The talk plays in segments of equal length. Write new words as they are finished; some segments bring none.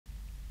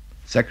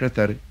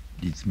Secretary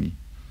leads me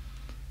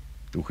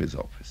to his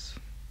office.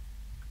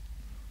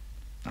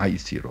 I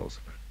see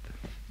Roosevelt.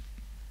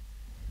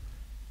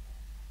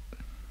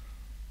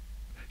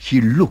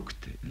 He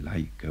looked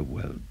like a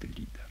world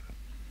leader.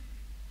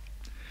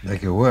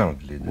 Like a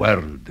world leader?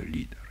 World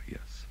leader,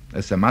 yes.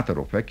 As a matter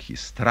of fact, he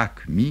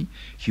struck me.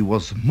 He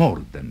was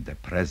more than the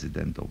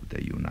President of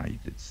the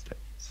United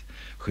States.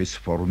 His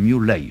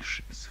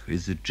formulations,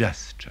 his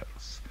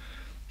gestures,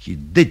 he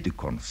did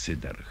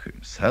consider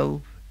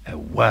himself a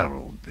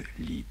world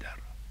leader.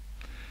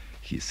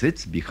 He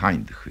sits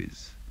behind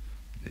his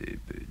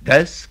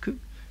desk.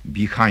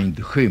 Behind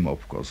him,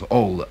 of course,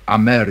 all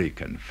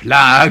American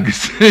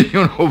flags,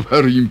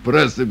 very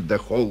impressive, the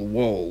whole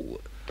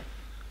wall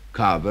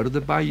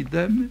covered by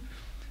them,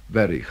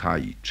 very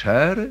high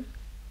chair,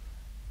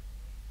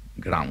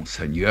 Grand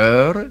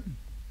Seigneur,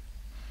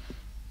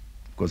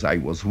 because I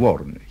was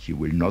warned he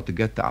will not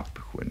get up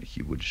when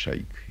he would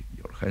shake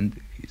your hand.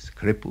 He's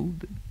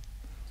crippled.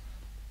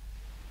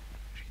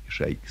 He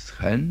shakes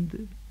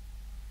hand.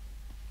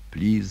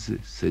 Please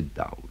sit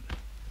down,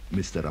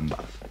 Mr.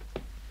 Ambassador.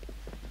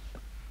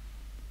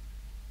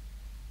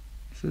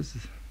 Says,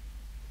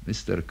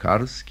 Mr.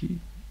 Karski,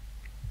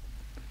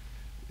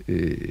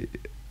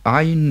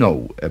 I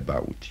know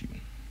about you.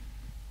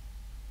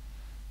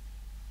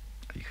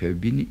 I have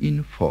been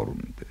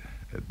informed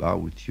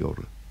about your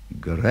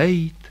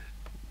great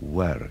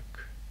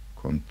work,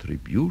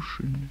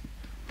 contribution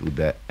to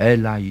the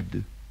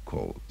Allied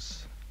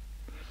cause.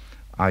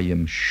 I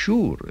am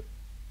sure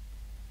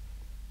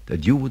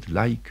that you would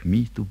like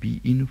me to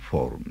be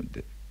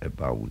informed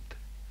about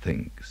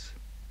things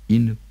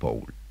in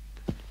Poland.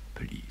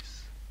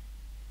 Please.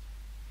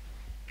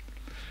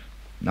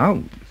 Now,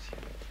 you see,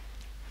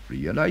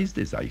 realize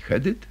this, I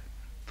had it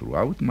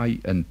throughout my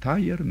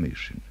entire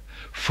mission.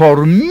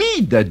 For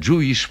me, the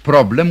Jewish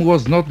problem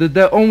was not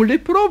the only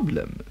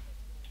problem.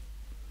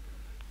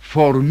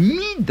 For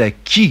me, the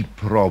key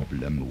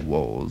problem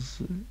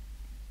was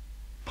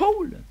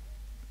Poland.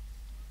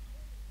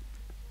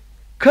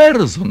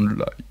 Curzon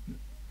line,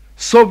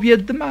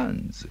 Soviet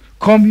demands,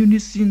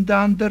 communists in the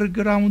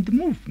underground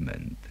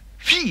movement,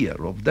 fear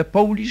of the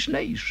Polish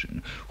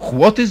nation.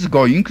 What is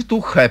going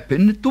to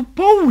happen to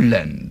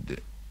Poland?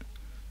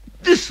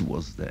 This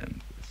was the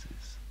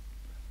emphasis.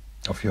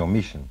 Of your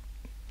mission?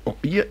 Oh,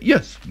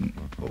 yes,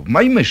 of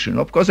my mission,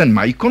 of course, and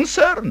my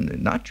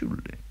concern,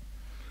 naturally.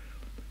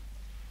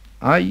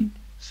 I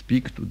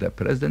speak to the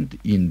President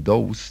in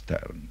those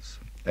terms.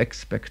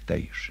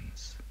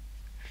 Expectations,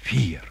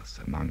 fears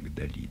among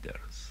the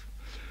leaders.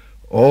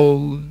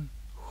 All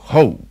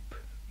hope,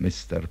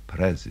 Mr.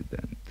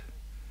 President,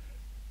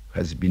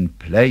 has been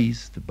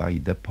placed by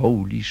the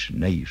Polish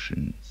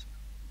nations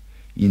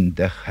in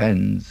the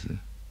hands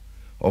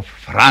of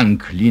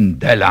Franklin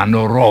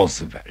Delano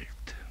Roosevelt.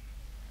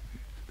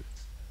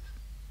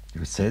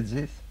 You said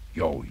this?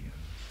 Oh, yes.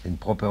 In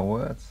proper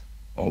words?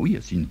 Oh,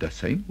 yes, in the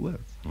same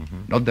words.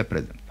 Not the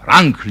President.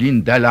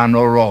 Franklin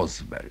Delano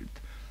Roosevelt.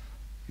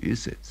 He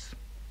sits.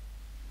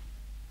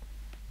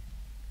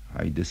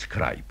 I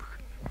describe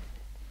him,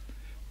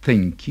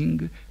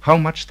 thinking how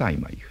much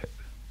time I have.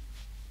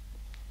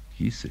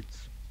 He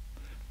sits.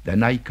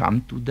 Then I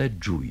come to the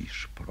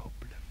Jewish problem.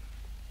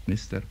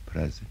 Mr.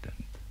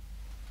 President,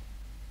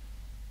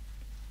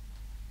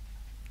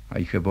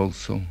 I have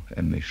also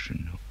a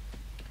mission.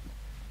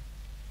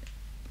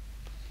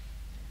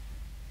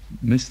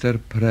 Mr.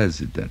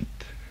 President,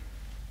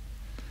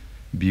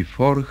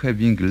 before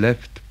having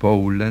left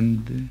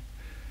Poland,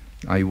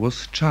 I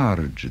was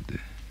charged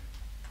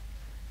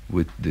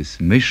with this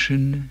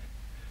mission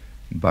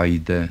by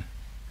the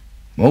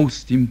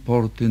most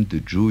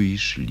important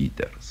Jewish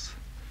leaders.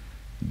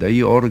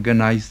 They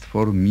organized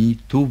for me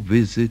 2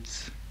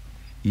 visits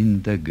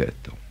in the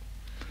ghetto.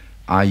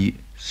 I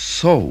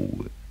saw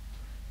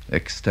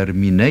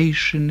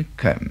extermination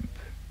camp.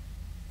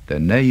 The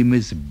name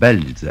is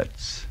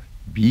Belzec,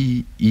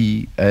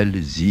 B-E-L-Z-E-C.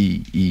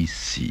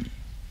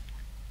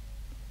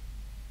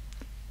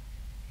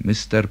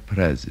 Mr.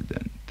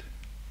 President,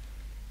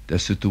 the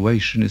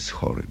situation is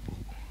horrible.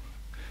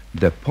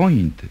 The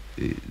point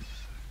is,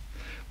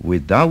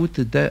 without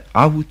the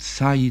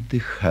outside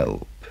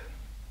help,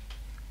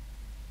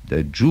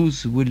 the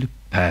Jews will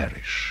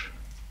perish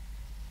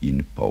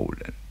in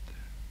Poland.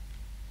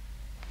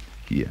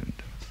 He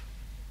enters.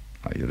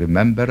 I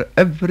remember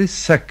every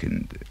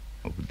second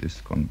of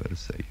this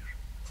conversation.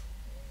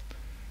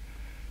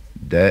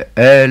 The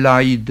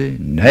Allied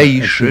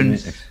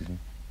nations... Excuse me.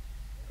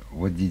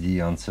 What did he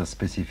answer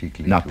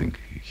specifically? Nothing.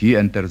 He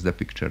enters the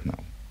picture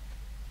now.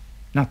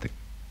 Nothing.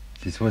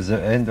 This was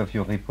the end of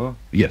your report?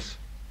 Yes.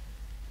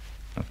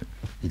 Nothing.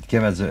 It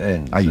came at the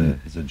end,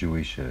 the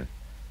Jewish...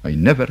 I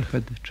never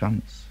had a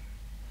chance.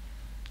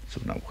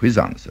 So now his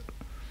answer.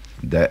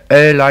 The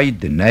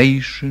Allied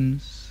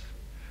nations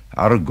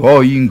are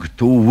going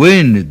to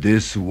win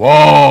this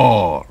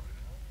war.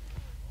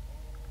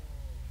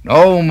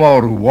 No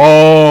more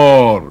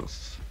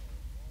wars.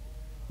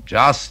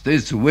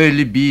 Justice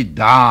will be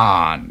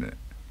done.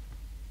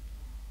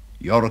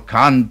 your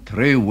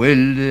country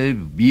will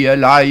be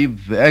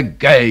alive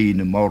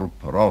again, more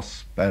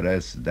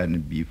prosperous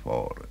than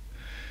before.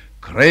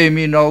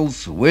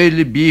 Criminals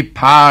will be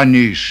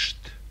punished.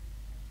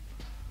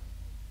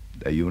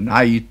 The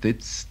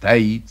United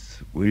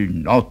States will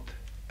not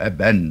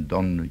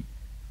abandon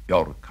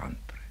your country.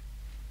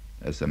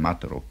 As a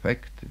matter of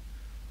fact,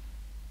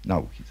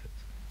 now he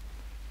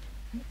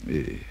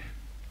says,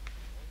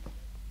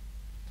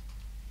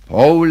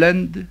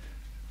 Poland,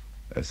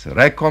 as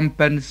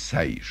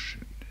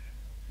recompensation,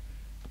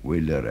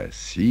 will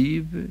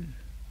receive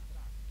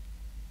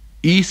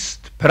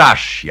East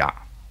Prussia,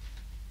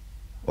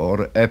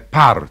 or a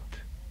part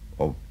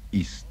of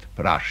East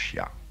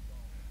Prussia.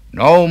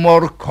 No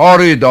more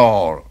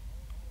corridor.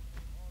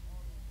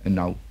 And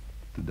now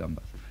to the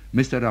ambassador.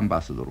 Mr.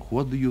 Ambassador,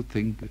 what do you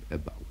think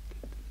about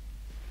it?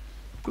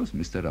 Of course,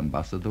 Mr.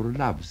 Ambassador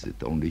loves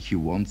it, only he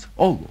wants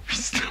all of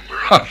East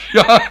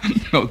Prussia,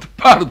 not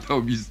part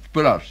of East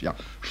Prussia.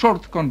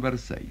 Short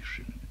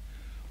conversation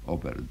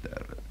over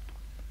there.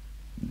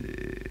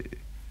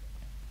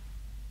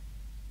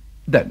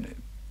 Then,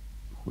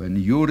 when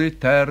you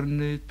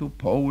return to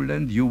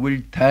Poland, you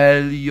will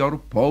tell your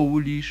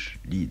Polish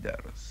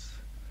leaders,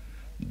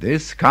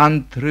 this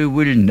country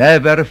will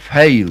never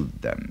fail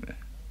them.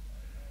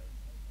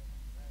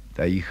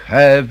 They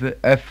have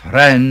a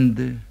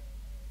friend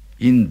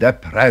in the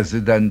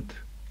President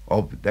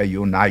of the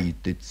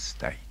United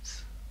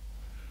States.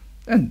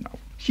 And now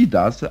he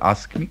does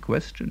ask me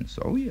questions.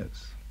 Oh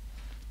yes,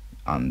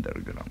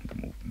 underground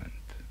movement.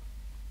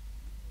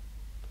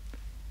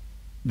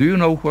 Do you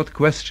know what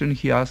question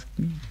he asked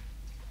me?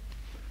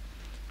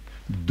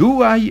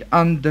 Do I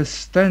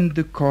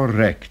understand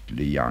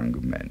correctly, young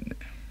man,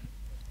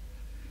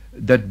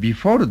 that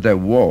before the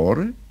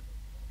war,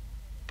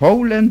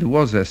 Poland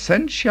was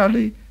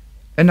essentially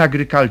an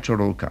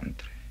agricultural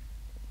country?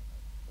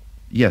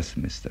 Yes,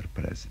 Mr.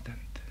 President,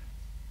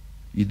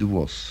 it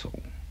was so.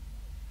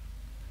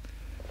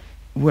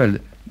 Well,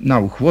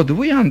 now, what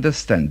we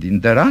understand in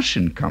the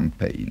Russian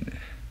campaign,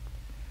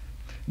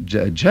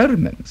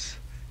 Germans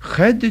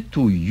had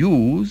to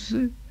use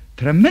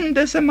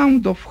tremendous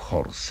amount of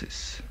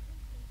horses.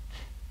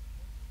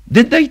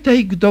 Did they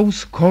take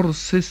those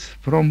horses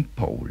from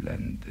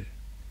Poland?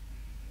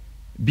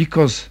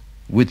 Because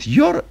with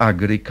your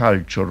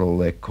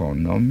agricultural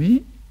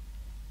economy,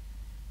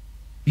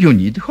 you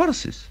need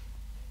horses.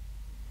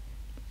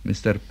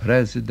 Mr.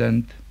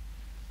 President,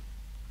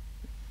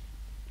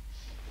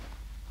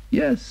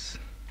 yes.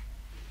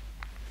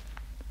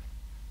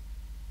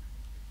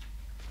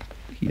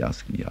 He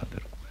asked me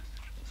other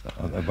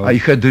questions. I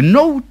had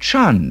no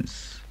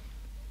chance,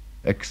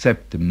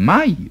 except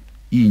my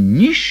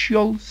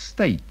initial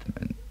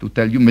statement, to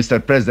tell you,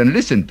 Mr. President,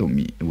 listen to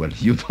me. Well,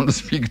 you don't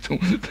speak to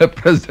the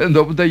President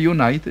of the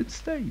United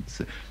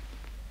States.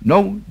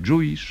 No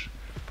Jewish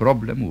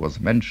problem was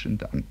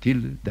mentioned until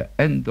the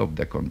end of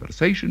the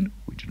conversation,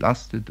 which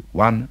lasted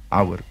 1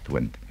 hour, 20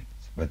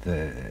 minutes. But,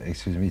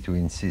 excuse me to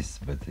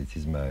insist, but it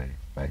is my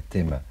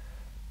tema.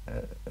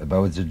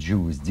 About the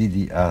Jews, did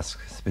he ask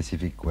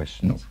specific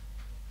questions?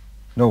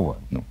 No. No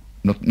one?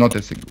 No, not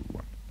a single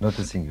one. Not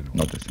a single one?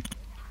 Not a single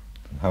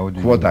one. How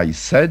do What you...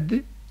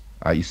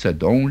 I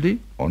said only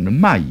on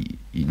my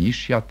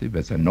initiative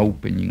as an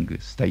opening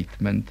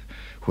statement.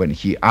 When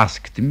he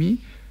asked me,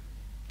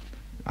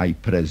 I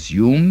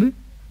presume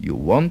you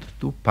want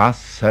to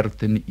pass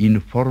certain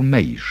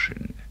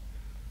information,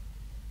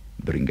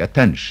 bring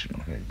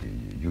attention. Okay,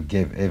 you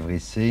gave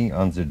everything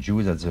on the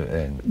Jews at the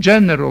end.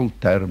 General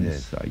terms,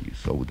 Yes. I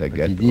saw the But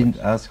get. he didn't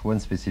ask one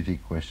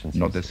specific question.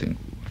 Not a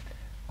single one.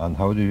 And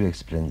how do you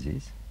explain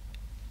this?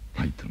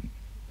 I don't.